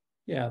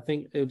 Yeah, I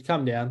think it would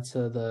come down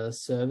to the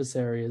service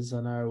areas.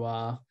 I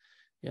know,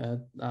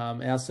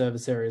 our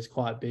service area is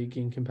quite big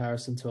in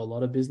comparison to a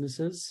lot of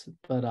businesses,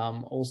 but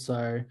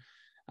also,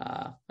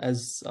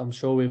 as I'm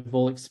sure we've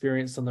all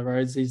experienced on the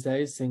roads these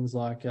days, things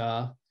like,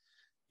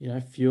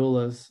 fuel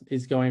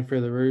is going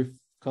through the roof,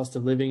 cost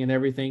of living and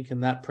everything,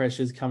 and that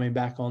pressure is coming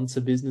back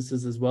onto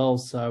businesses as well.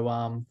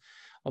 So,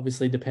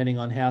 obviously, depending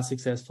on how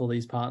successful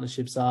these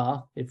partnerships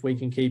are, if we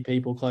can keep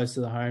people close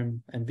to the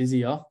home and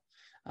busier,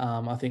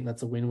 I think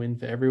that's a win-win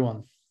for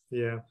everyone.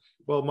 Yeah.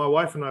 Well, my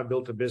wife and I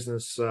built a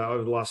business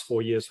over the last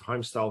 4 years,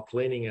 homestyle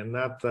cleaning, and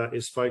that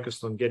is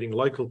focused on getting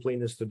local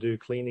cleaners to do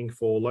cleaning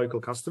for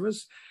local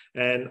customers.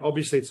 And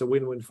obviously, it's a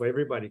win-win for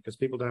everybody because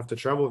people don't have to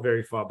travel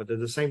very far. But at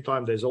the same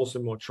time, there's also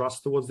more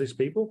trust towards these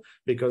people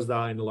because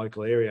they're in the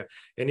local area.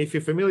 And if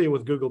you're familiar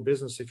with Google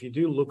Business, if you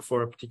do look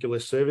for a particular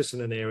service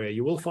in an area,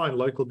 you will find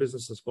local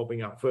businesses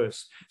popping up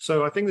first.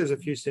 So I think there's a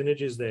few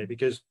synergies there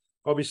because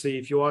obviously,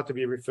 if you are to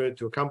be referred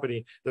to a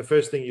company, the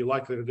first thing you're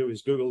likely to do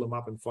is Google them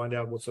up and find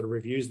out what sort of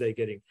reviews they're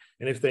getting.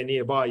 And if they're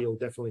nearby, you'll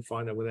definitely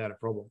find it without a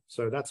problem.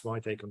 So that's my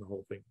take on the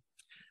whole thing.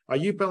 Are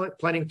you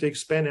planning to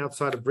expand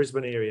outside of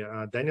Brisbane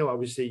area? Daniel,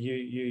 obviously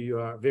you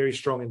are very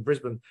strong in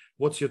Brisbane.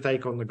 What's your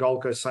take on the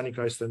Gold Coast, Sunny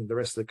Coast, and the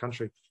rest of the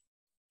country?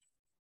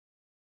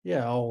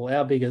 Yeah,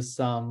 our biggest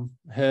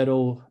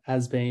hurdle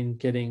has been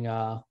getting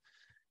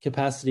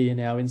capacity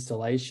in our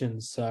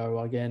installations. So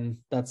again,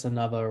 that's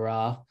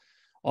another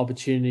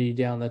opportunity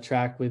down the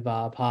track with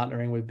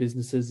partnering with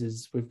businesses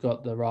is we've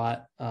got the right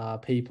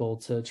people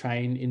to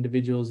train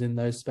individuals in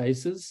those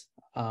spaces.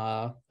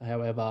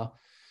 However,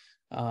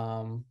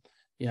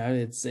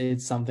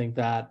 it's something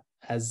that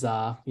as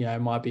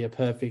might be a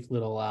perfect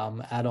little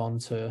add-on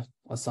to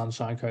a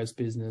Sunshine Coast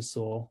business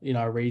or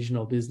a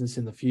regional business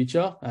in the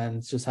future, and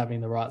it's just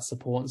having the right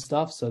support and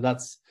stuff. So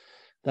that's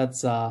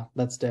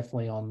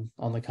definitely on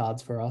the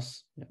cards for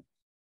us. Yeah.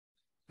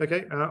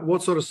 Okay,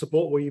 what sort of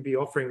support will you be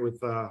offering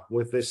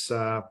with this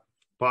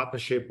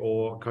partnership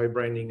or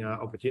co-branding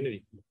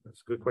opportunity?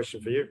 That's a good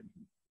question for you.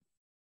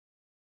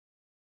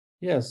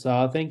 Yeah, so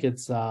I think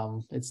it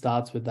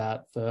starts with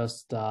that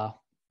first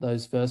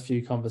those first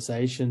few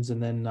conversations,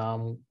 and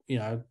then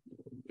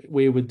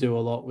we would do a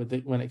lot with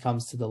it when it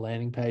comes to the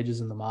landing pages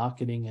and the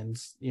marketing, and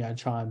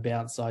try and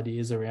bounce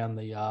ideas around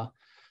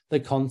the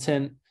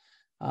content.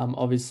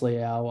 Obviously,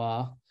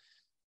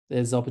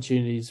 there's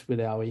opportunities with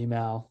our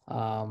email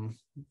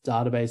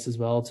database as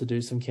well to do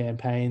some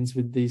campaigns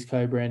with these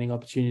co-branding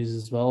opportunities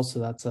as well. So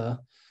that's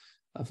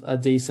a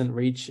decent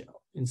reach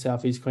in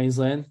Southeast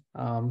Queensland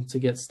to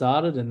get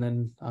started. And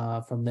then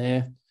from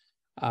there,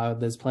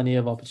 there's plenty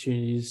of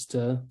opportunities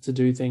to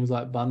do things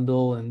like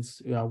bundle, and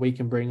we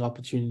can bring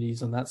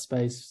opportunities on that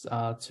space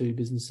to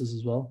businesses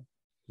as well.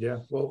 Yeah,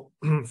 well,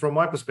 from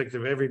my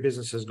perspective, every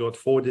business has got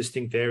 4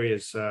 distinct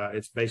areas.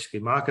 It's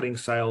basically marketing,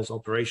 sales,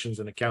 operations,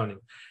 and accounting.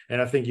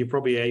 And I think you're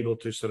probably able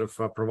to sort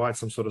of provide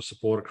some sort of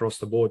support across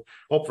the board.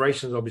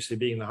 Operations obviously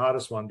being the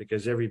hardest one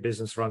because every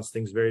business runs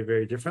things very,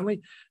 very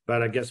differently.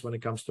 But I guess when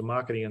it comes to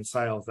marketing and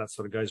sales, that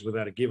sort of goes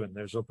without a given.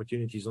 There's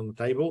opportunities on the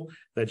table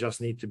that just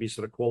need to be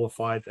sort of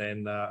qualified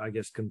and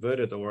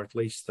converted, or at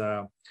least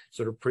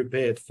sort of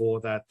prepared for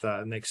that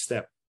next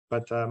step.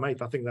 But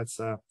mate, I think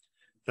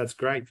that's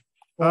great.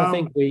 Well, I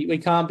think we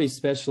can't be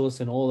specialists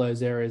in all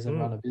those areas and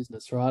run a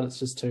business, right? It's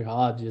just too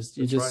hard.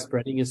 You're just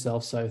spreading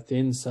yourself so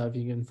thin. So if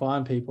you can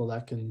find people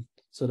that can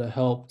sort of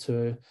help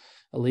to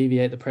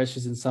alleviate the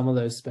pressures in some of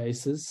those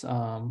spaces,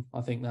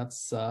 I think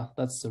that's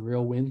the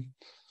real win.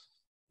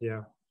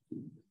 Yeah.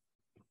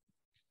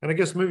 And I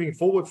guess moving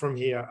forward from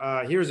here,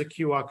 here is a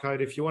QR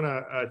code. If you want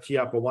to tee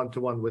up a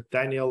one-to-one with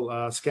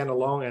Daniel, scan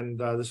along, and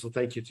this will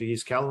take you to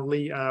his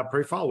Calendly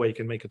profile where you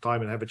can make a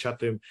time and have a chat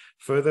to him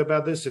further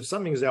about this. If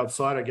something's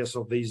outside, I guess,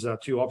 of these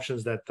 2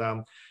 options that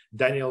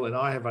Daniel and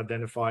I have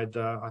identified,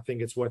 I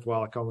think it's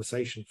worthwhile a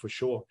conversation for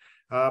sure.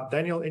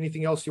 Daniel,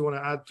 anything else you want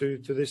to add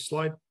to this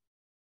slide?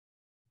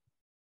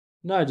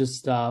 No,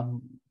 just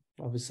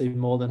obviously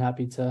more than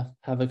happy to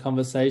have a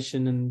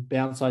conversation and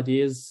bounce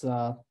ideas.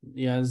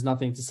 There's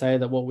nothing to say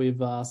that what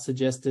we've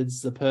suggested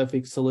is the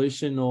perfect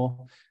solution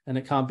and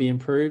it can't be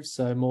improved.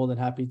 So more than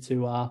happy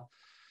to,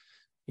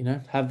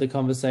 have the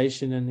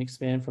conversation and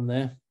expand from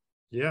there.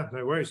 Yeah,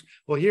 no worries.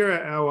 Well, here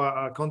are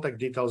our contact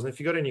details. And if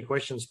you got any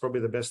questions,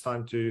 probably the best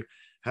time to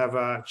have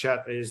a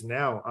chat is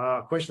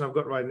now. Question I've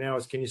got right now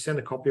is, can you send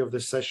a copy of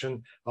this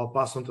session? I'll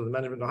pass on to the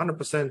management.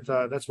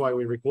 100%, that's why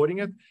we're recording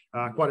it.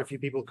 Quite a few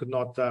people could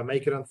not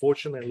make it,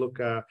 unfortunately. Look,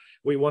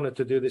 we wanted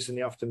to do this in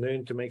the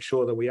afternoon to make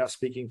sure that we are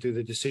speaking to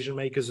the decision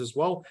makers as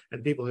well,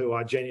 and people who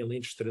are genuinely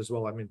interested as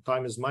well. I mean,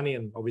 time is money,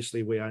 and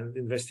obviously we are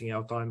investing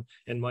our time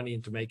and money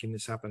into making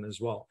this happen as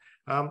well.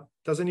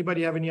 Does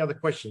anybody have any other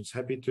questions?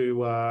 Happy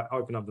to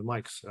open up the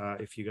mics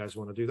if you guys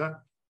want to do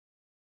that.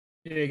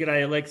 Yeah,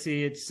 g'day,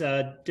 Alexei. It's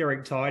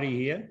Derek Tidy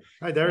here.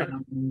 Hi, Derek.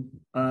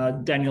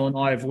 Daniel and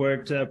I have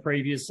worked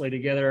previously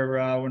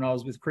together when I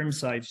was with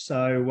Crimsage,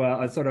 so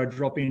I thought I'd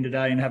drop in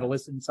today and have a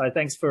listen. So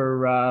thanks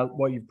for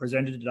what you've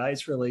presented today.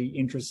 It's really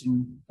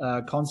interesting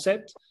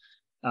concept.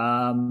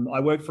 I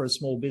worked for a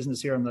small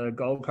business here on the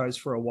Gold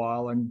Coast for a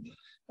while, and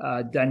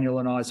Daniel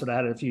and I sort of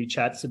had a few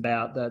chats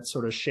about that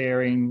sort of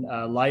sharing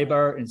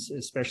labour,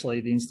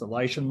 especially the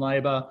installation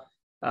labour.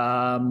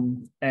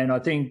 And I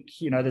think,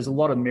 there's a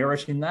lot of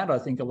merit in that. I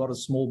think a lot of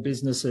small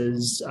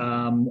businesses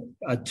are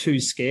too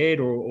scared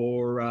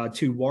or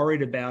too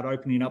worried about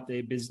opening up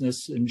their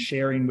business and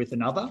sharing with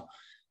another.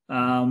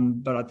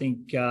 But I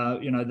think,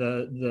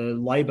 the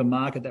labour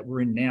market that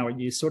we're in now,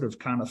 you sort of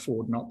can't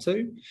afford not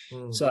to.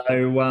 So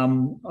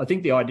I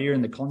think the idea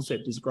and the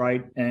concept is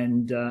great,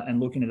 and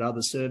looking at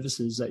other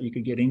services that you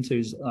could get into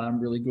is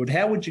really good.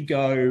 How would you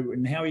go,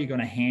 and how are you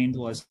going to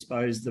handle, I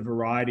suppose, the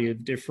variety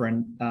of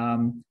different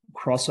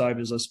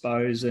crossovers, I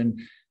suppose, and,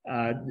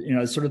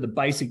 sort of the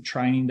basic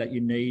training that you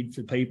need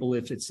for people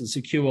if it's a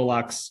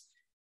Securelux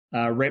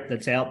rep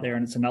that's out there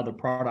and it's another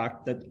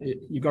product, that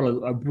you've got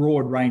a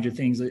broad range of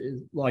things.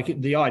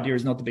 Like, the idea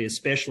is not to be a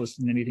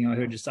specialist in anything. I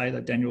heard you say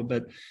that, Daniel,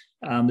 but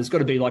there's got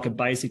to be like a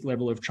basic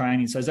level of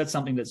training. So is that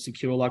something that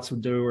Securelux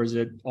would do, or is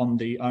it on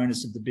the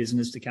onus of the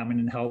business to come in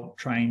and help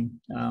train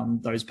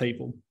those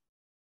people?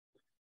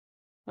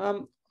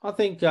 I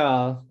think,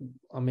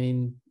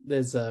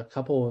 there's a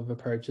couple of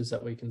approaches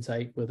that we can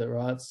take with it,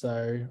 right?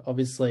 So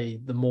obviously,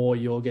 the more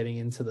you're getting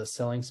into the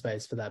selling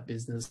space for that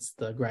business,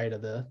 the greater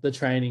the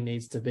training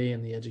needs to be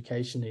and the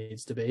education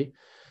needs to be.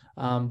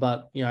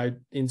 But,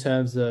 in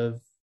terms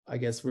of, I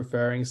guess,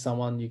 referring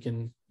someone, you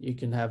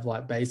can have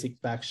like basic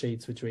fact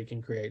sheets, which we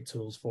can create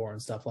tools for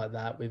and stuff like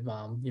that with,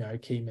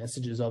 key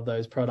messages of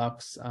those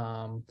products.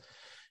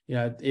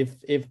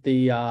 If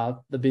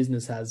the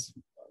business has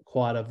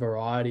quite a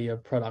variety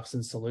of products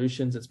and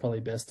solutions, it's probably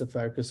best to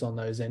focus on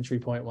those entry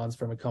point ones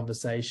from a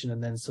conversation,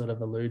 and then sort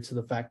of allude to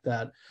the fact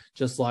that,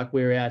 just like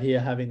we're out here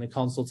having the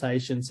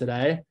consultation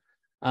today,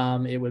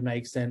 it would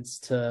make sense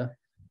to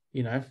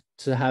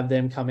have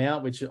them come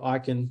out, which I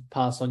can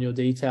pass on your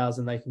details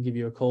and they can give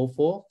you a call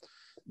for.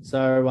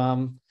 So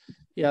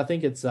I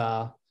think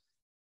I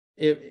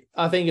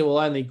think it will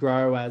only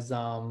grow as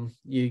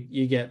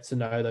you get to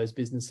know those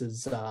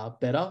businesses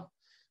better.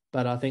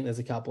 But I think there's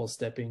a couple of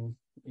stepping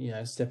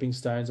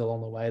stones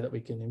along the way that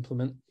we can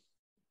implement.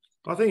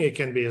 I think it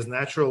can be as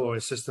natural or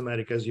as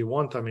systematic as you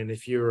want. I mean,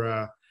 if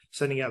you're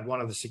sending out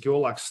one of the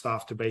Securelux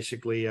staff to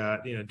basically,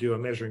 do a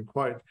measuring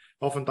quote,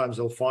 oftentimes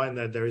they'll find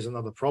that there is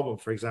another problem.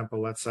 For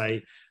example, let's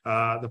say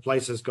the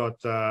place has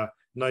got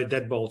no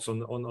deadbolts on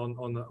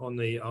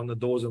the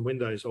doors and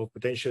windows, or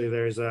potentially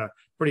there is a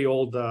pretty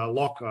old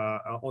lock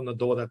on the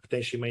door that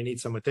potentially may need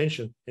some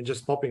attention, and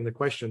just popping the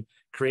question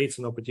creates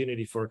an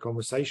opportunity for a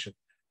conversation.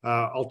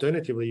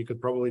 Alternatively, you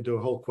could probably do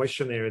a whole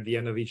questionnaire at the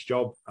end of each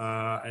job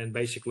and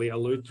basically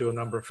allude to a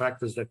number of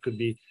factors that could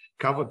be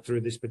covered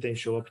through this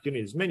potential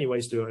opportunity. There's many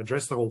ways to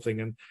address the whole thing,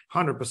 and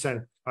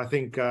 100%, I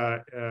think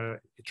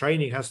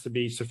training has to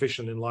be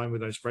sufficient in line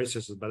with those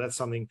processes, but that's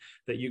something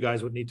that you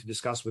guys would need to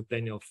discuss with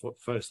Daniel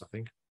first, I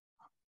think.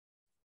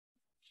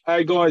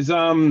 Hey guys,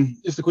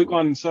 just a quick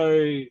one. So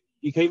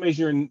you keep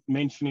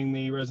mentioning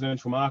the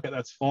residential market,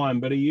 that's fine,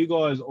 but are you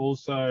guys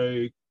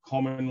also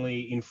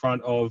commonly in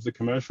front of the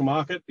commercial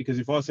market? Because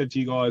if I said to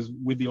you guys,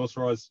 with the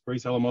authorized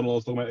reseller model I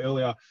was talking about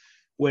earlier,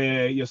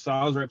 where your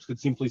sales reps could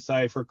simply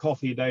say, for a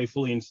coffee a day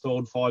fully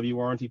installed, 5-year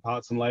warranty,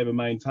 parts and labor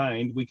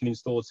maintained, we can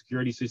install a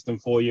security system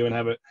for you and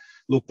have it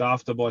looked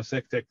after by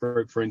SecTech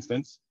Group, for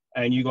instance,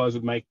 and you guys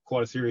would make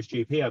quite a serious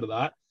GP out of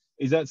that.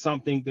 Is that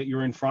something that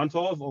you're in front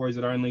of, or is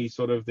it only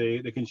sort of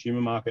the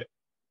consumer market?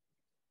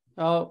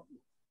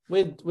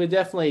 We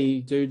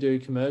definitely do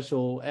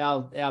commercial.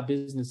 Our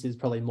business is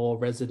probably more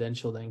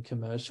residential than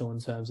commercial in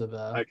terms of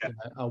a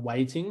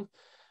weighting.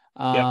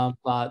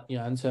 But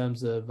in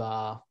terms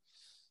of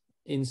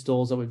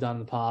installs that we've done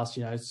in the past,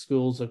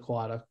 schools are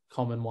quite a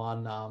common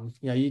one.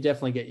 You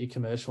definitely get your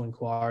commercial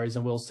inquiries,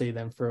 and we'll see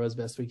them through as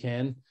best we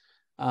can.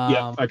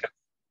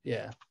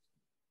 Yeah.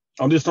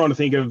 I'm just trying to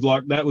think of,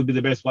 like, that would be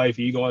the best way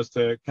for you guys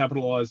to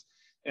capitalize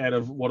out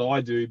of what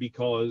I do,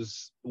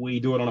 because we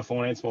do it on a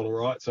finance model,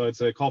 right? So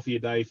it's a coffee a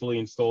day fully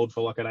installed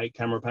for like an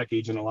 8-camera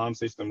package and alarm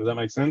system. Does that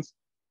make sense?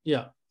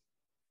 Yeah.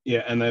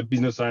 Yeah, and the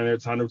business owner,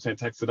 it's 100%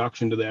 tax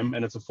deduction to them,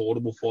 and it's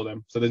affordable for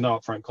them. So there's no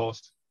upfront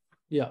cost.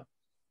 Yeah.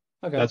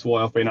 Okay. That's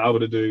why I've been able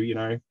to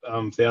do,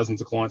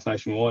 thousands of clients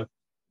nationwide.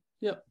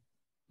 Yep.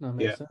 That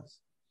makes sense.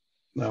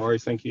 No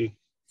worries. Thank you.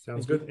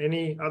 Sounds good.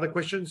 Any other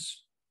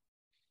questions?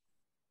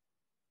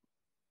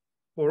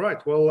 All right.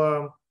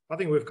 Well, I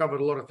think we've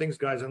covered a lot of things,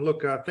 guys. And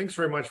look, thanks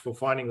very much for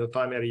finding the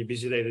time out of your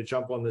busy day to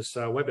jump on this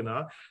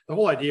webinar. The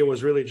whole idea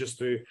was really just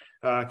to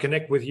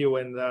connect with you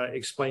and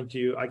explain to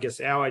you, I guess,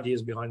 our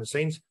ideas behind the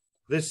scenes.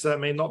 This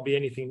may not be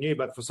anything new,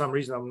 but for some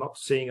reason, I'm not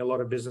seeing a lot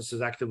of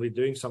businesses actively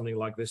doing something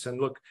like this. And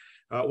look,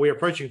 we're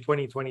approaching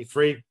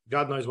 2023.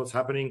 God knows what's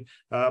happening.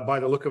 By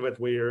the look of it,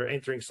 we're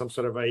entering some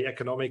sort of a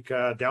economic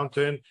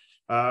downturn.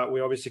 We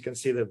obviously can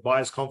see that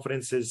buyers'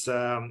 confidence is,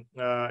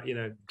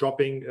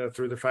 dropping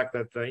through the fact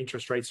that the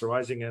interest rates are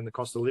rising and the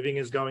cost of living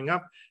is going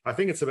up. I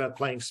think it's about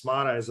playing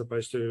smarter as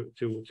opposed to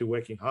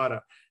working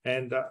harder.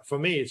 And for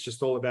me, it's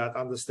just all about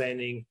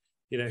understanding,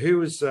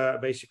 who is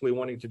basically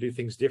wanting to do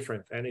things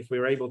different. And if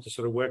we're able to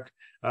sort of work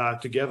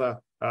together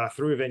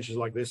through ventures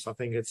like this, I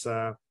think it's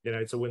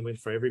it's a win-win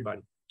for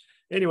everybody.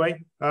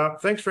 Anyway,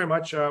 thanks very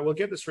much. We'll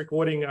get this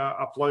recording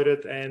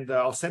uploaded, and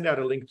I'll send out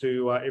a link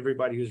to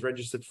everybody who's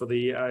registered for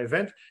the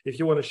event. If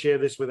you want to share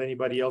this with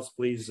anybody else,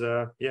 please,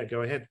 go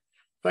ahead.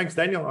 Thanks,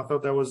 Daniel. I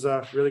thought that was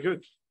really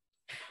good.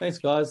 Thanks,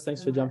 guys.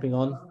 Thanks for jumping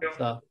on.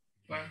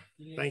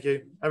 Thank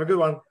you. Have a good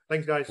one.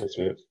 Thanks, guys. Thanks,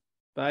 mate.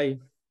 Bye.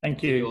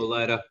 Thank See you you. all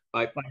later.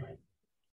 Bye. Bye.